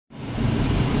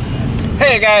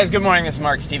Hey guys, good morning. This is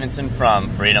Mark Stevenson from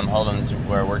Freedom Holdings,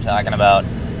 where we're talking about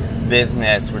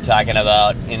business. We're talking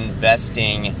about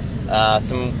investing,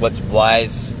 what's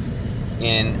wise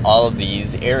in all of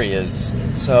these areas.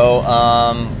 So,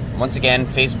 once again,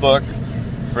 Facebook,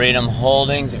 Freedom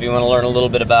Holdings, if you want to learn a little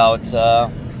bit about,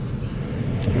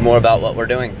 more about what we're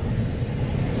doing.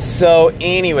 So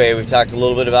anyway, we've talked a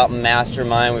little bit about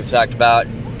Mastermind. We've talked about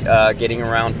getting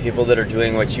around people that are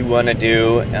doing what you want to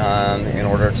do in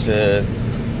order to,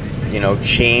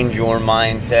 change your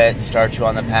mindset, start you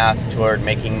on the path toward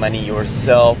making money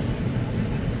yourself.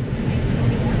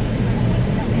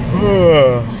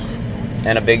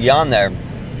 And a big yawn there.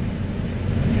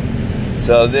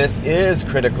 So this is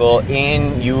critical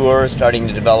in your starting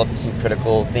to develop some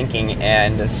critical thinking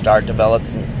and to start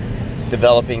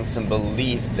developing some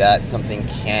belief that something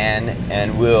can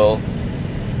and will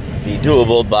be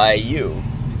doable by you.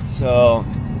 So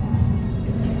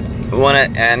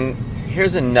and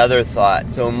here's another thought.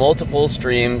 So multiple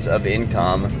streams of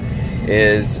income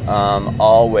is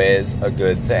always a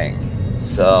good thing.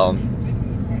 So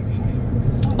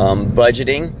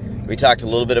budgeting, we talked a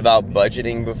little bit about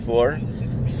budgeting before.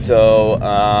 So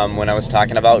when I was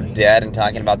talking about debt and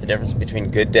talking about the difference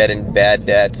between good debt and bad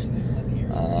debt,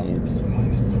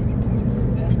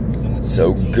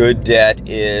 so good debt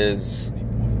is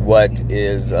what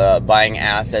is buying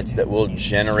assets that will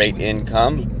generate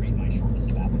income.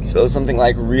 So something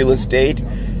like real estate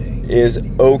is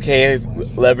okay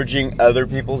leveraging other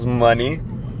people's money.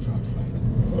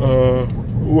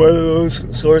 One of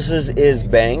those sources is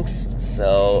banks.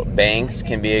 So banks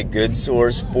can be a good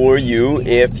source for you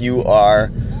if you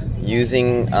are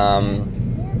using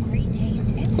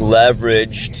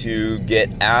leverage to get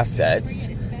assets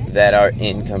that are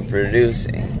income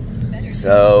producing.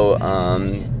 So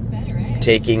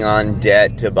taking on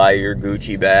debt to buy your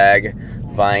Gucci bag,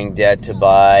 buying debt to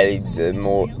buy the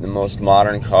most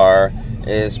modern car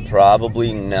is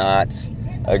probably not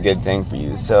a good thing for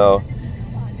you. So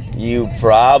you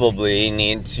probably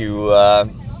need to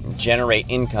generate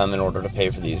income in order to pay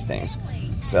for these things.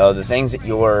 So the things that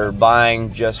you're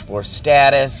buying just for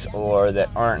status or that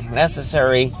aren't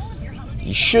necessary,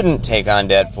 you shouldn't take on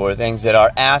debt for. Things that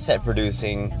are asset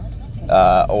producing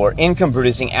or income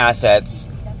producing assets,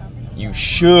 you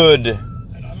should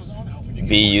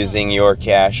be using your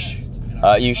cash.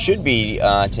 You should be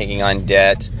taking on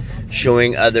debt,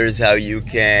 showing others how you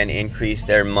can increase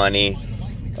their money,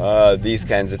 these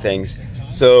kinds of things.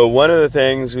 So one of the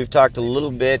things we've talked a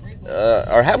little bit,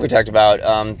 or have we talked about,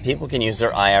 people can use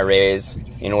their IRAs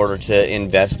in order to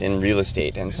invest in real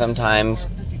estate. And sometimes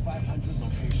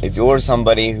if you're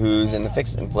somebody who's in the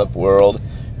fix and flip world,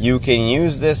 you can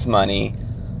use this money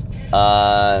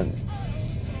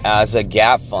as a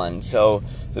gap fund. So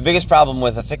the biggest problem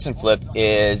with a fix and flip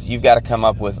is you've got to come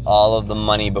up with all of the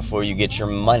money before you get your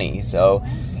money. So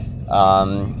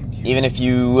even if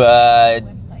you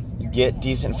get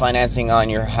decent financing on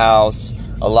your house,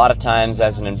 a lot of times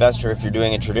as an investor, if you're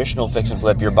doing a traditional fix and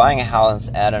flip, you're buying a house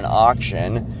at an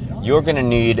auction, you're going to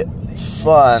need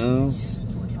funds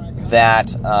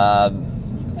that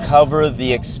cover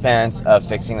the expense of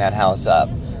fixing that house up.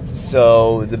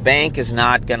 So the bank is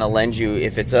not going to lend you,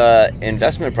 if it's a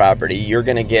investment property, you're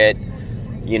going to get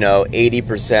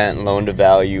 80% loan to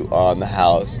value on the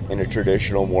house in a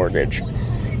traditional mortgage.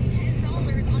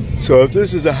 So if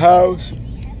this is a house,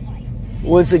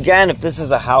 once again, if this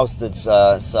is a house that's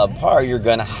subpar, you're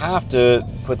going to have to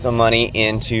put some money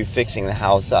into fixing the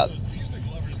house up.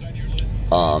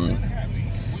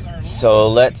 So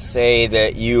let's say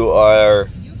that you are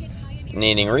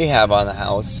needing rehab on the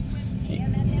house.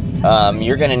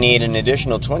 You're going to need an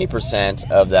additional 20%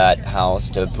 of that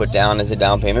house to put down as a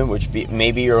down payment, which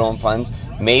may be your own funds,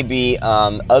 may be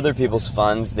other people's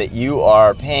funds that you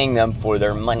are paying them for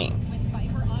their money.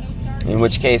 In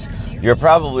which case, you're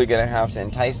probably going to have to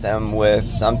entice them with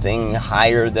something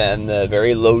higher than the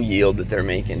very low yield that they're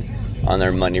making on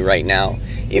their money right now.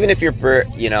 Even if you're,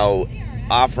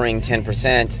 offering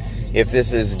 10%, if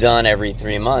this is done every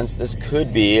 3 months, this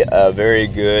could be a very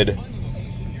good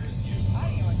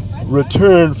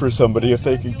return for somebody if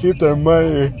they can keep their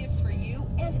money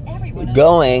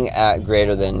going at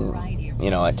greater than,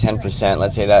 at 10%.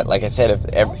 Let's say that, like I said,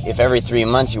 if every 3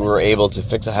 months you were able to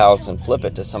fix a house and flip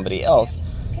it to somebody else,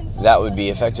 that would be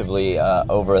effectively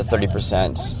over a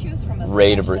 30%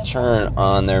 rate of return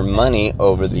on their money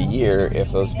over the year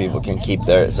if those people can keep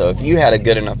their... So if you had a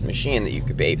good enough machine that you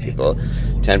could pay people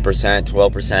 10%,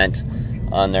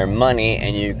 12% on their money,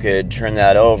 and you could turn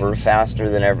that over faster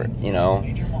than ever,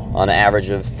 on an average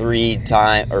of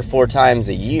 4 times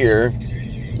a year,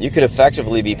 you could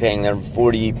effectively be paying them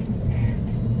 40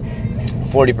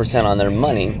 40% on their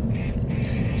money.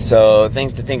 So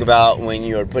things to think about when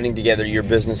you're putting together your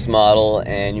business model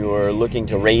and you're looking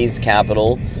to raise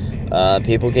capital.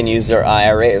 People can use their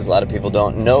IRAs. A lot of people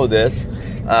don't know this.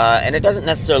 And it doesn't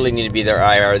necessarily need to be their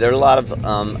IRA. There are a lot of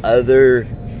other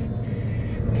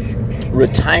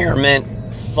retirement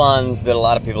funds that a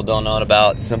lot of people don't know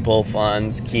about. Simple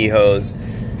funds, Keyhos.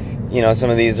 Some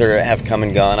of these have come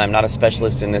and gone. I'm not a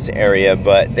specialist in this area,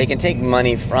 but they can take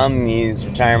money from these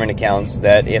retirement accounts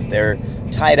that if they're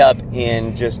tied up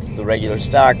in just the regular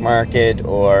stock market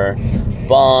or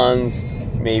bonds,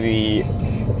 maybe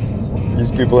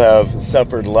these people have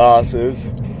suffered losses.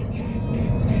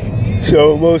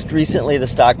 So most recently the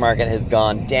stock market has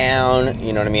gone down.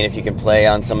 You know what I mean? If you can play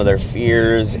on some of their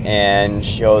fears and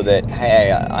show that,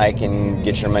 hey, I can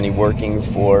get your money working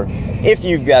for, if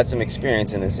you've got some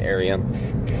experience in this area,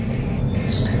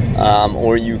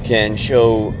 or you can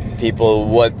show people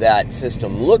what that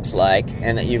system looks like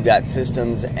and that you've got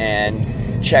systems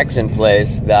and checks in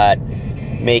place that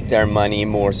make their money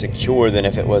more secure than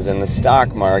if it was in the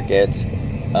stock market.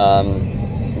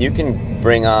 You can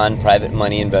bring on private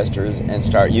money investors and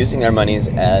start using their monies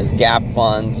as gap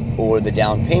funds or the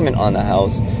down payment on the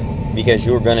house, because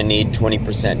you're going to need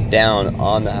 20% down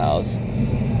on the house.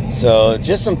 So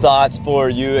just some thoughts for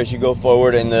you as you go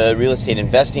forward in the real estate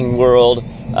investing world.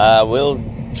 We'll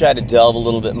try to delve a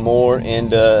little bit more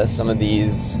into some of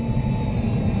these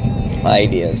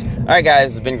ideas. All right,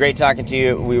 guys, it's been great talking to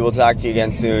you. We will talk to you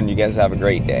again soon. You guys have a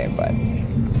great day. Bye.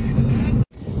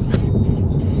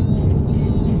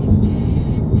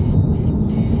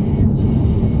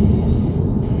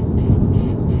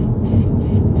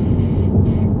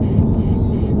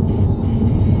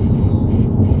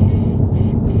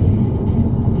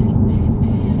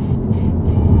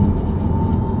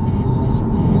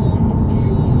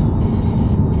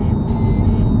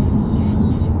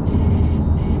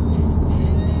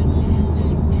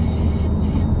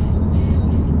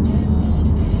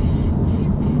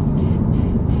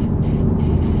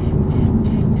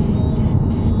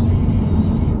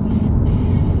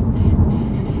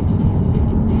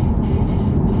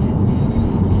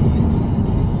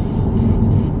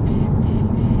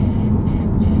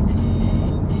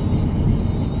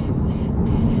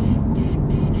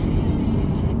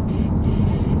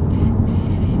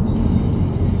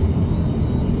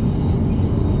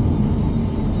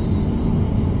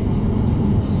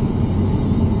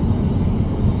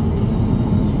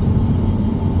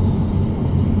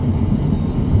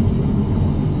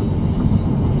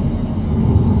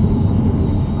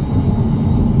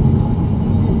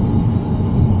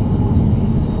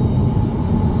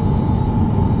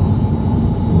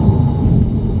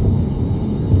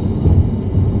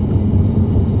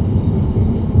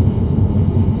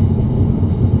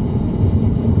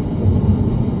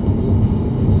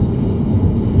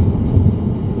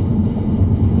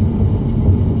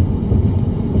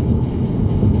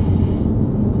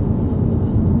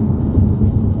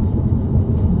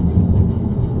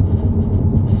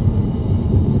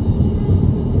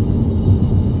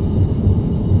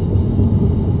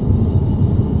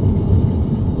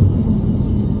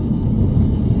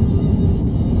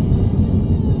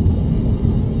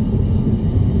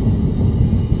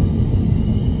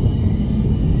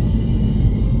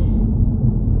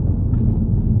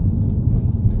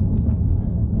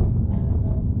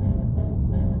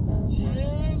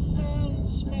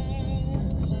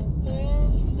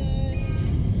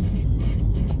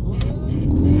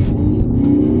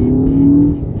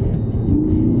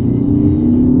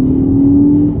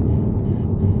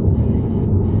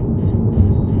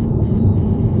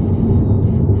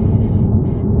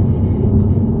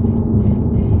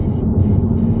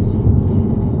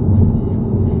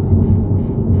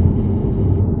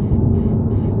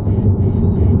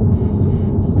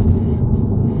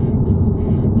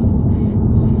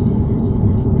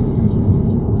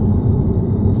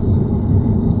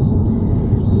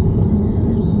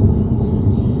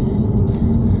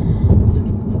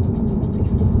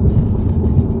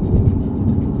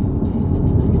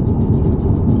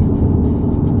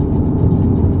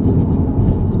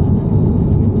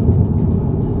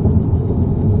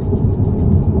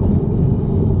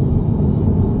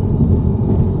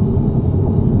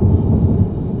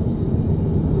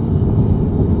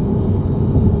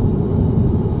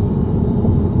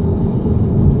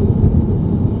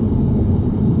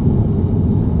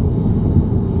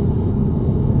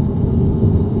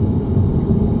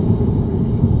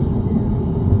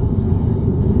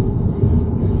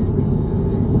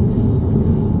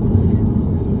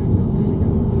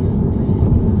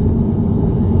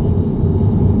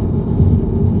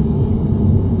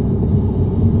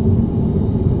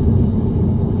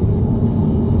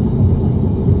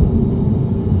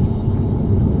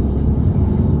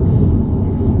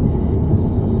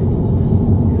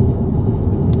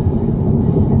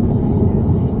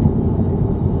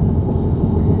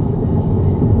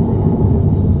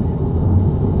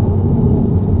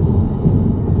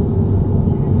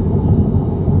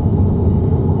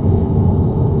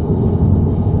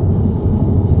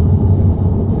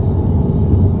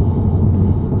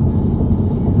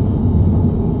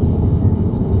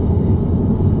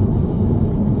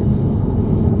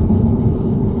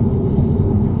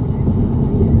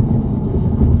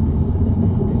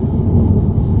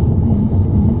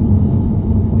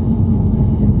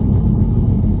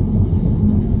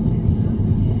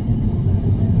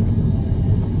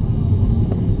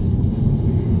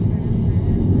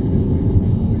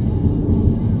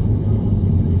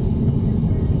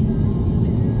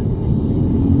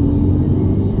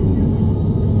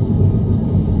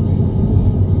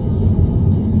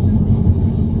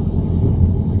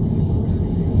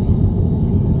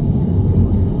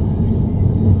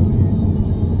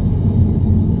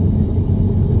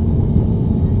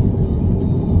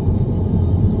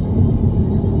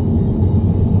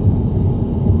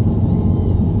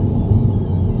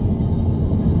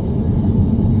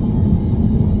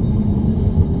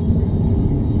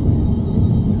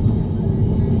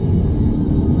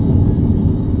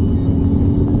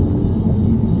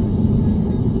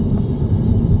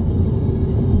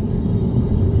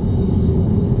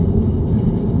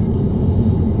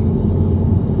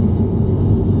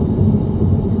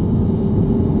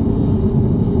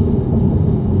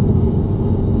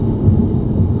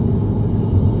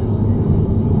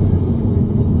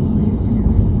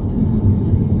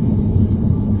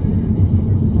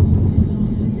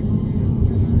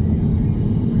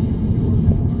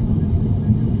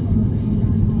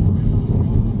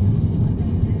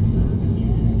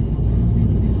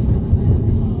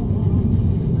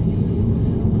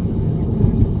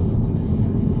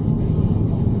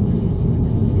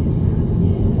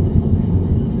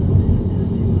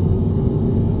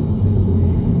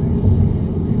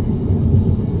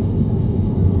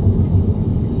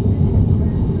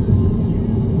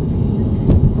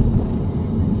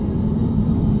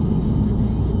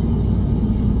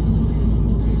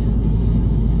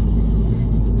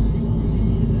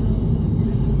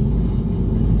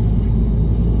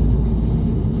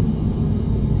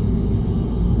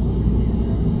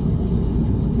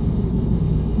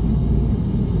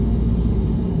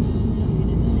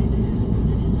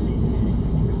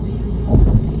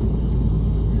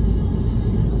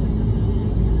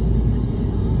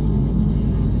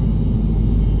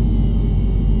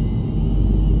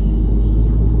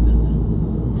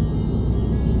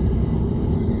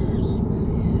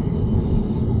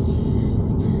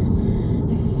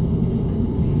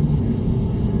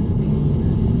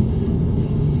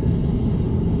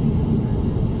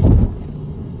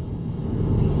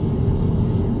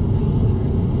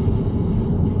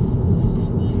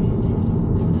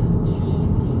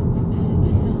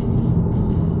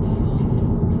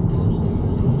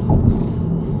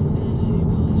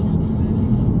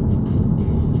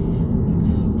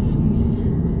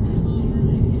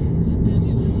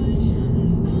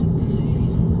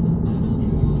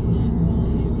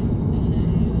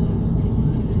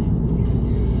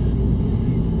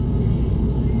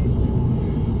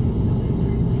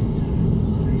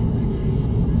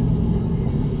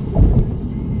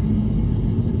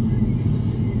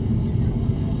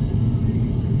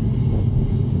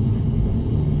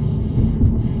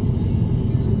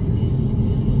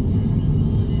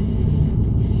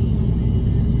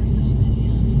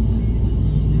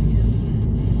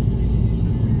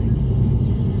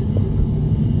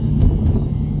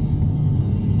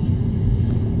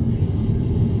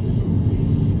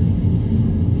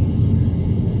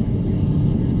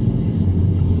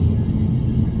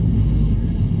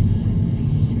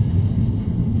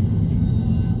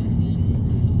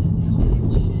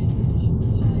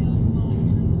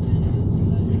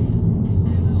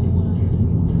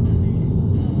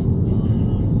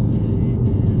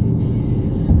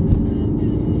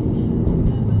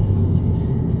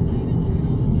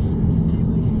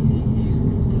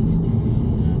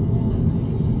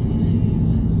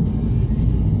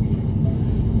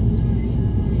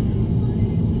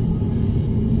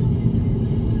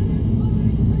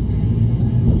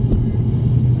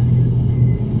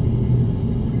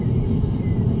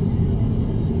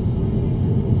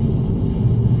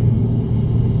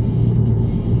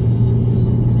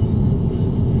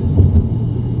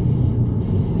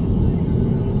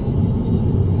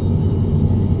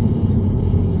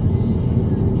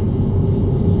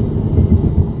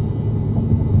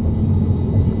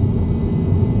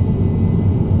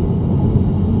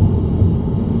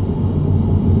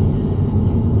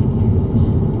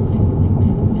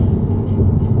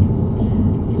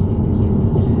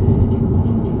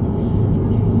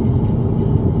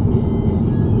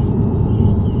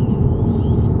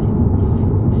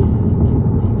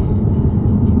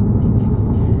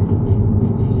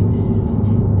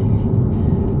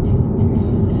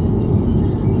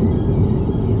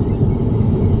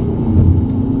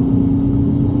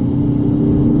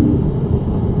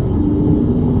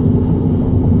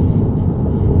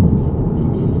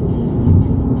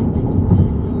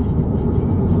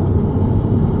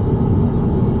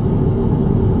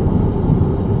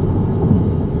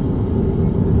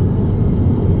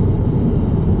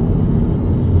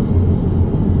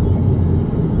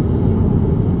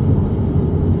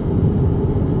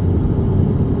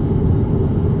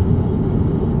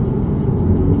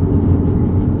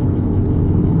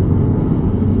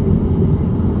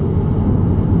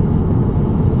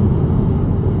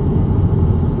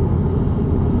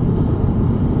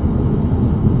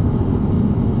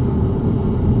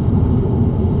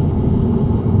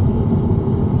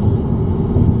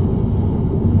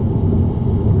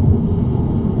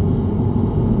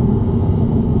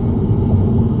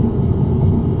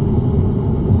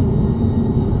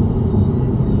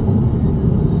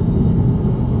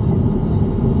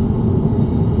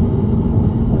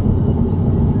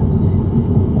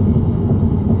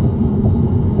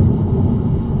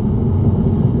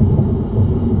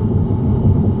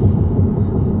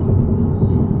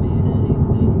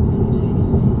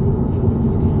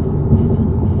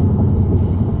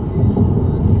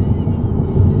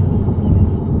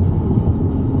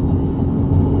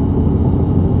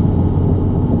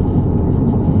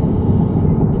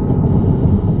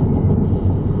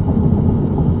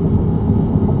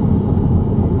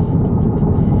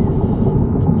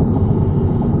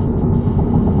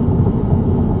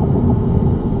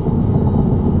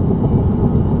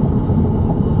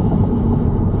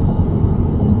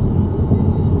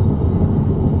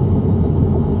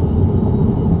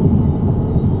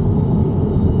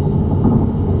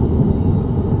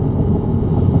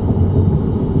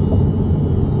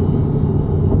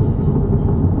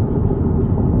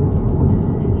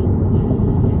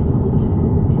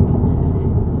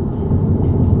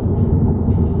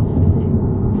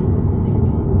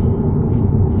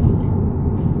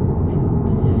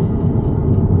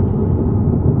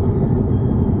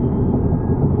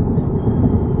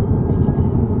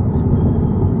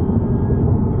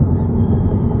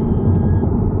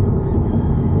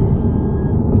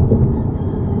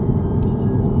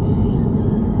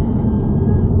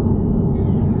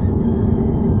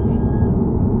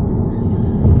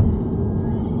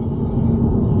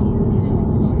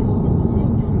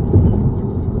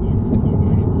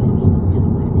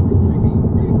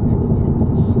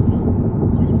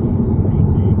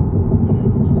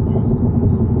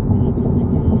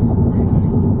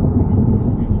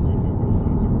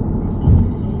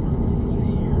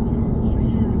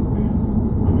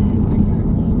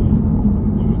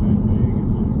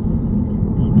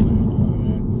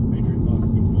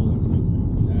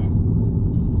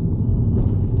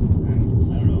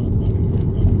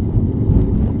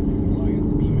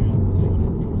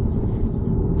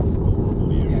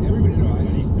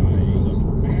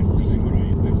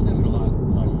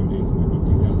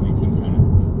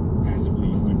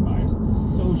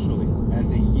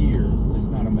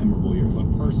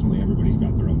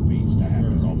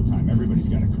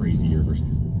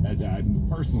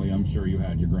 personally, I'm sure you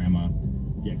had your grandma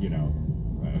get,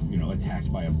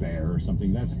 attacked by a bear or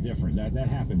something. That's different. That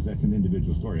happens. That's an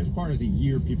individual story. As far as a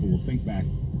year, people will think back,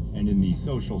 and in the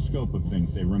social scope of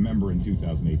things, they remember in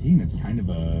 2018. It's kind of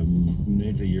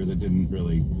it's a year that didn't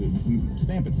really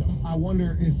stamp itself. I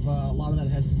wonder if a lot of that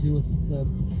has to do with the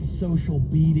social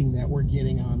beating that we're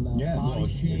getting on body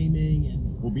shaming and.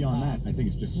 Well, beyond that, I think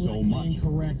it's just so much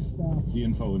incorrect stuff. The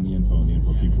info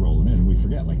keeps rolling in, and we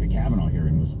forget. Like the Kavanaugh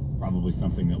hearing was probably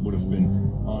something that would have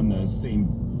been on the same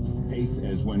pace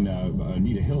as when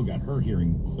Anita Hill got her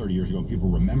hearing 30 years ago, and people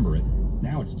remember it.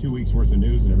 Now it's 2 weeks worth of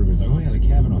news, and everybody's like, "Oh yeah, the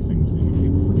Kavanaugh thing was."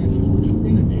 People forget because we're just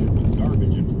inundated with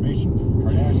garbage information.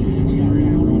 Kardashians,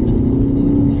 Ariana Grande,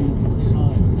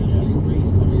 tons.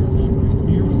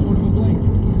 Here was sort of a blink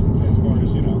as far as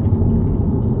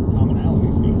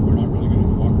commonalities go. We're not really going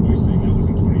to walk away saying that was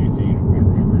in 2018. I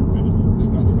remember it vividly. There's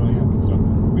nothing really happened. So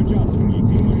good job,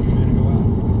 2018. When you come in and go out,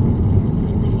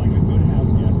 like a good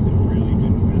house guest, it really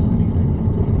didn't miss anything.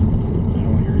 I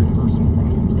don't want to hear your personal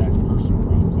problems. That's personal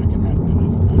problems. That can happen at any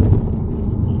time.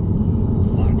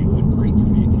 A lot of people had great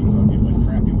 2018. Some people had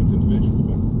crappy ones individually,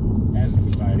 but as a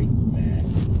society,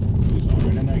 it was all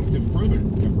right. And to prove it,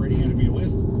 Brady handed me a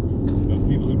list of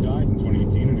people who died in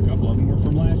 2018, and a couple of them were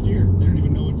from last year. They don't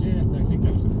even know it's in. I think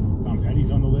that was Tom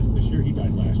Petty's on the list this year. He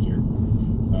died last year.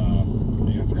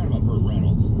 I forgot about Burt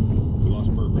Reynolds. We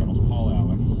lost Burt Reynolds, Paul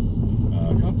Allen.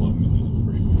 A couple of them in there that were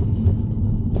pretty good.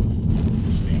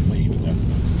 Stan Lee, but that's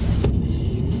not surprising.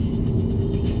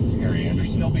 Harry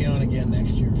Anderson. He'll be on again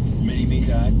next year. Mini-Me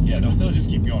died. Yeah, they'll just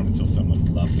keep going until someone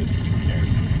loves it. Who cares?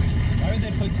 Why would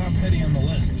they put Tom Petty on the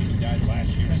list if he died last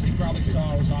year? Because he probably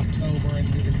saw it was October and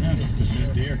he just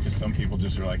missed the year. Because some people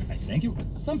just are like, I think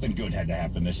something good had to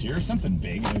happen this year, something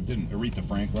big, and it didn't. Aretha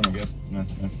Franklin, I guess.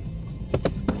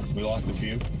 We lost a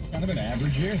few. Kind of an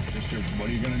average year. Just what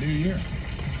are you going to do year?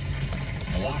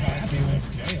 A lot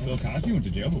happened. Bill Cosby went to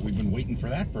jail, but we've been waiting for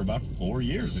that for about 4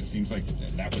 years. It seems like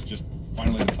that was just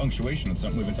finally the punctuation on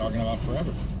something we've been talking about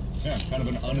forever. Yeah, kind of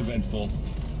an uneventful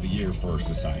year for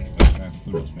society. But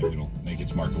who knows? Maybe it'll make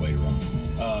its mark later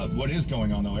on. What is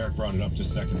going on, though, Eric brought it up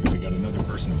just a second ago. We got another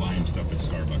person buying stuff at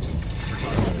Starbucks, and we're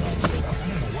talking about it all. I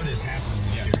don't know what is happening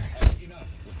this year. Enough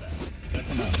with that.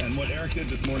 That's enough. And what Eric did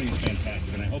this morning is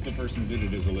fantastic, and I hope the person who did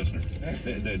it is a listener.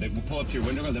 They will pull up to your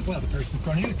window and go, well, the person in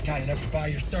front of you is kind enough to buy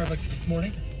your Starbucks this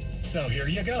morning. So here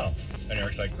you go. And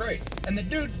Eric's like, great. And the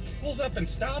dude pulls up and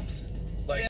stops.